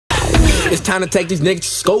It's time to take these niggas to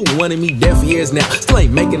school. Wanted me there for years now. Still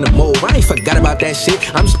ain't making the move. I ain't forgot about that shit.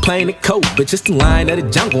 I'm just playing it cold. But just the line of the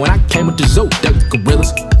jungle when I came with the zoo. There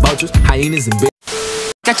gorillas, vultures, hyenas, and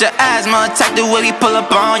bitches. Got your asthma attack the way we pull up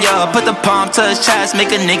on ya. Put the palm to his chest,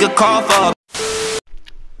 make a nigga call for.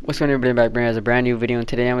 What's going on, everybody? Back bringing us a brand new video, and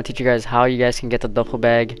today I'm gonna teach you guys how you guys can get the duffel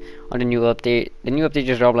bag on the new update. The new update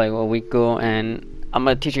just dropped like a week ago, and I'm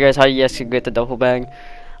gonna teach you guys how you guys can get the duffel bag.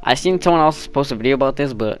 I seen someone else post a video about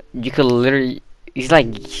this, but you could literally, he's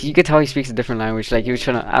like, you could tell he speaks a different language. Like he was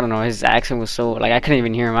trying to, I don't know, his accent was so, like I couldn't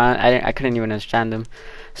even hear him. I couldn't even understand him.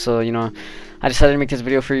 So you know, I decided to make this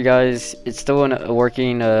video for you guys. It's still a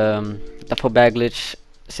working duffel bag glitch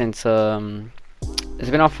since it's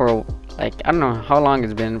been off for like, I don't know how long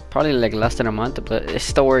it's been, probably like less than a month, but it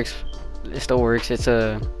still works. It's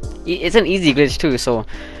an easy glitch too. So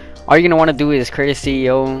all you're gonna want to do is create a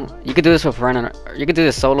CEO. You could do this with a friend, you could do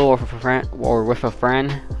this solo or with a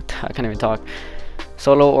friend. I can't even talk.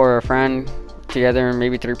 Solo or a friend together,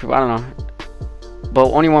 maybe 3 people, I don't know,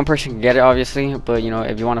 but only one person can get it obviously. But you know,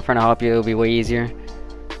 if you want a friend to help you, it'll be way easier,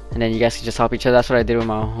 and then you guys can just help each other. That's what I did with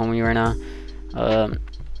my homie right now.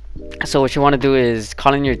 So what you want to do is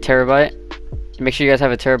call in your terabyte. Make sure you guys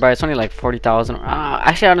have a terabyte. It's only like 40,000.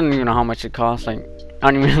 Actually, I don't even know how much it costs. Like,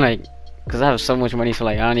 I don't even like, because I have so much money, so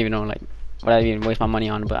like I don't even know like what I even waste my money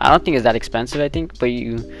on. But I don't think it's that expensive, I think. But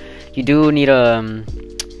you do need an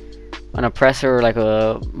oppressor or like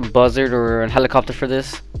a buzzard or a helicopter for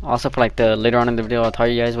this. Also for like the later on in the video I'll tell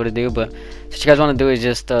you guys what to do. But what you guys want to do is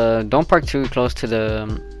just don't park too close to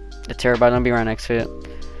the terabyte. Don't be right next to it.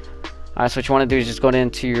 Alright, so what you want to do is just go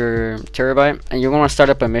into your terabyte, and you're going to start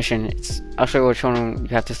up a mission. I'll show you which one you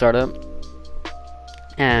have to start up.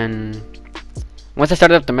 And once I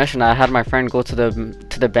started up the mission, I had my friend go to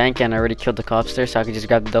the bank, and I already killed the cops there, so I could just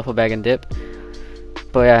grab the duffel bag and dip.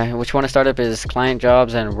 But yeah, what you want to start up is client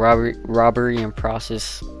jobs and robbery and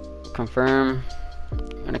process. Confirm.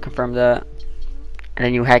 I'm gonna confirm that, and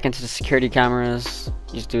then you hack into the security cameras.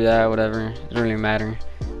 You just do that, whatever. It doesn't really matter.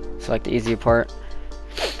 It's like the easy part.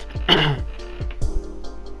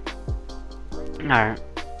 Alright,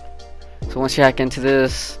 so once you hack into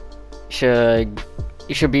this, you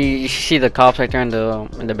should see the cops right there in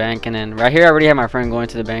the bank. And then right here I already have my friend going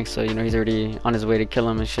to the bank, so you know he's already on his way to kill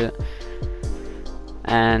him and shit.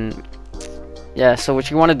 And yeah, so what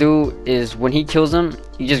you want to do is when he kills him,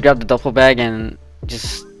 you just grab the duffel bag and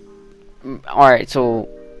just, alright, so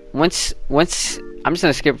once I'm just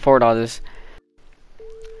gonna skip forward all this.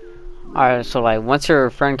 Alright, so like once your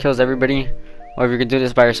friend kills everybody, or if you can do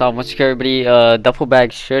this by yourself, once you kill everybody, duffel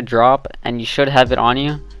bag should drop, and you should have it on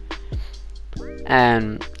you.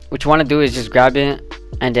 And what you want to do is just grab it,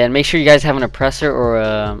 and then make sure you guys have an oppressor or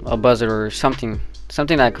a buzzard or something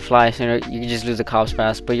that could fly, so you can just lose the cops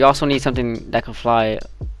fast. But you also need something that can fly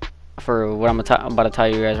for what I'm about to tell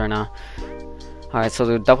you guys right now. Alright, so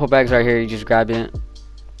the duffel bag's right here. You just grab it.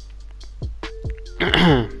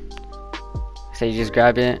 So you just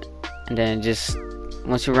grab it, and then just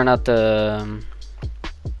once you run out the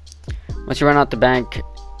bank,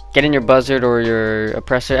 get in your buzzard or your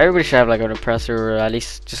oppressor. Everybody should have like an oppressor, or at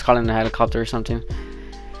least just call in a helicopter or something.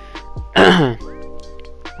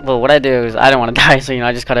 Well, what I do is I don't want to die, so you know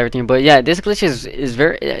I just cut everything. But yeah, this glitch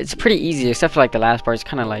it's pretty easy, except for like the last part. It's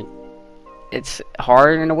kind of like, it's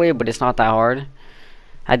hard in a way, but it's not that hard.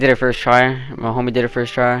 I did it first try. My homie did it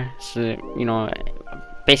first try, so you know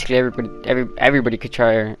basically everybody could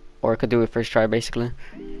try or could do it first try. Basically,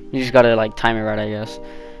 you just gotta like time it right, I guess.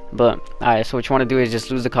 But alright, so what you want to do is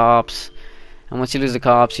just lose the cops, and once you lose the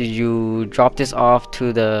cops, you drop this off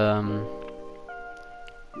to the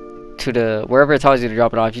wherever it tells you to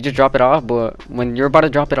drop it off. You just drop it off, but when you're about to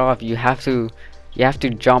drop it off, you have to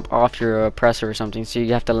jump off your oppressor or something. So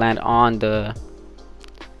you have to land on the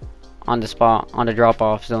spot, on the drop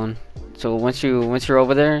off zone. So once you're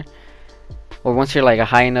over there, or once you're like a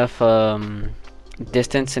high enough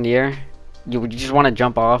distance in the air, you just want to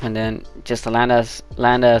jump off and then just land as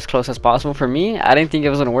close as possible. For me, I didn't think it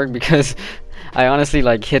was gonna work because I honestly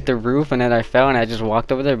like hit the roof and then I fell and I just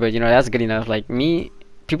walked over there. But you know that's good enough. Like me,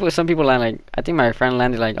 some people land like, I think my friend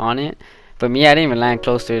landed like on it, but me, I didn't even land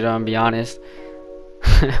close to it. I'll be honest.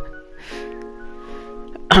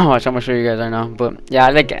 Watch, I'm gonna show you guys right now. But yeah,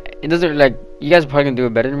 like it doesn't, like you guys are probably gonna do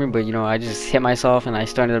it better than me, but you know I just hit myself and I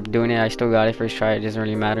still ended up doing it. I still got it first try. It doesn't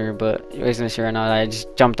really matter. But you guys gonna see right now, I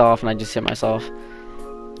just jumped off and I just hit myself,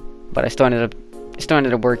 but I still ended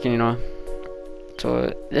up working, you know.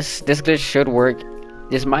 So this glitch should work.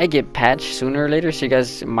 This might get patched sooner or later, so you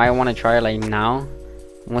guys might want to try it like now.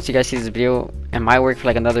 Once you guys see this video, it might work for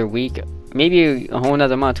like another week, maybe a whole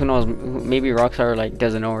another month. Who knows? Maybe Rockstar like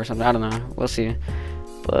doesn't know or something. I don't know. We'll see.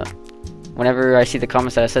 But whenever I see the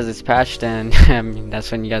comments that says it's patched, then I mean,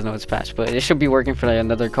 that's when you guys know it's patched. But it should be working for like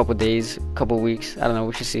another couple days, couple weeks. I don't know.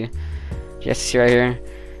 We should see. You guys see right here.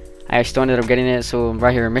 I actually still ended up getting it. So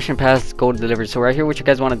right here, mission pass, gold delivered. So right here, what you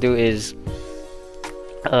guys want to do is,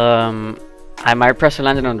 my pressure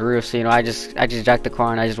landed on the roof. So you know, I just jacked the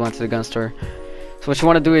car and I just went to the gun store. So what you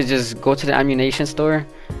want to do is just go to the ammunition store,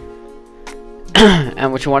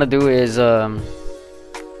 and what you want to do is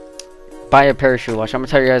buy a parachute. Watch, I'm gonna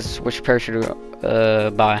tell you guys which parachute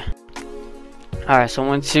to buy. Alright, so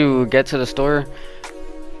once you get to the store,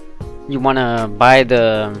 you wanna buy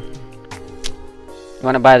the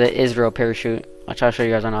Israel parachute. I'll try to show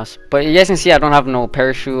you guys on us. But you guys can see I don't have no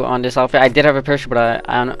parachute on this outfit. I did have a parachute, but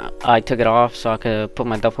I took it off so I could put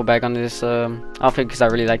my duffel bag on this outfit because I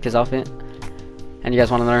really like this outfit. And you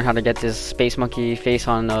guys want to learn how to get this space monkey face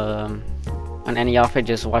on any outfit,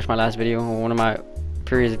 just watch my last video or one of my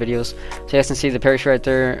previous videos. So you guys can see the parachute right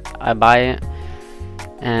there. I buy it,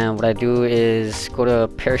 and what I do is go to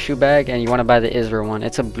parachute bag, and you want to buy the Israel one.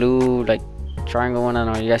 It's a blue like triangle one. I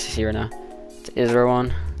don't know, you guys can see right now. It's the Israel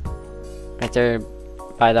one right there.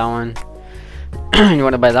 Buy that one. You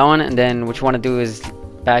want to buy that one, and then what you want to do is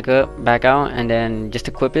back up, back out, and then just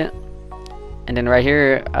equip it. And then right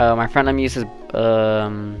here, my friend let me use his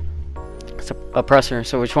it's a presser.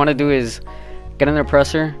 So what you want to do is get in the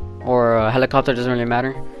presser or a helicopter, doesn't really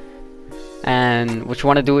matter. And what you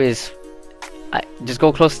want to do is just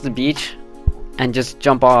go close to the beach and just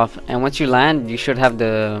jump off. And once you land, you should have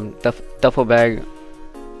the duffel bag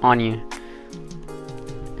on you.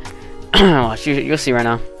 Watch, you'll see right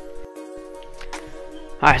now.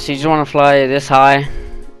 Alright, so you just want to fly this high,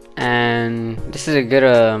 and this is a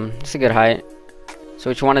good height. So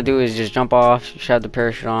what you want to do is just jump off. You should have the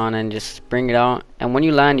parachute on and just bring it out. And when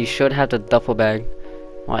you land, you should have the duffel bag.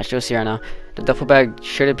 Watch, you'll see right now. The duffel bag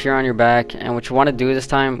should appear on your back. And what you want to do this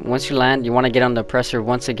time, once you land, you want to get on the presser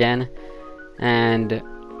once again.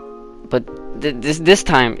 But this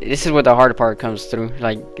time, this is where the hard part comes through.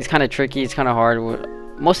 Like, it's kind of tricky. It's kind of hard.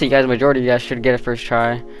 Most of you guys, majority of you guys should get it first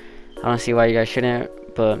try. I don't see why you guys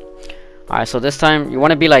shouldn't. But alright, so this time you want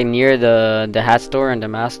to be like near the hat store and the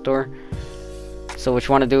mask store. So what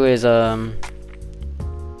you want to do is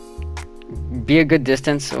be a good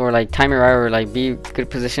distance, or like time it right, or like be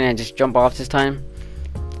good position, and just jump off this time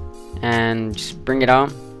and just bring it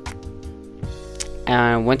out.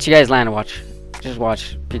 And once you guys land, watch, just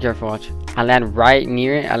watch, be careful, watch. I land right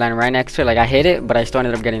near it, I land right next to it. Like, I hit it, but I still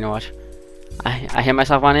ended up getting it. Watch, I hit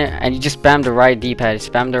myself on it, and you just spam the right D-pad.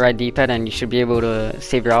 Spam the right D-pad, and you should be able to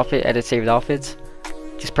save your outfit, edit saved outfits.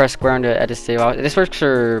 Just press square on the edit save outfit. This works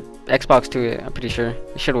for Xbox too, I'm pretty sure.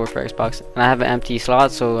 It should work for Xbox. And I have an empty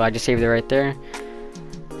slot, so I just saved it right there.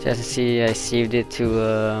 So as you can see, I saved it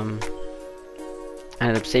to I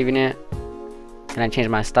ended up saving it, and I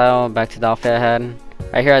changed my style back to the outfit I had.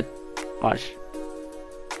 Right here, watch,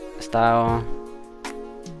 style.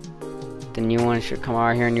 The new one should come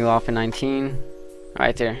out here, new outfit 19.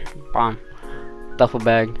 Right there, bomb. Duffel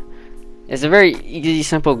bag. It's a very easy,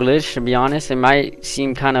 simple glitch, to be honest. It might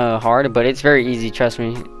seem kind of hard, but it's very easy, trust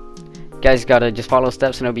me. You guys gotta just follow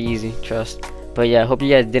steps and it'll be easy, trust. But yeah, I hope you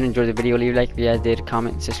guys did enjoy the video. Leave a like if you guys did,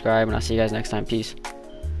 comment, subscribe, and I'll see you guys next time. Peace.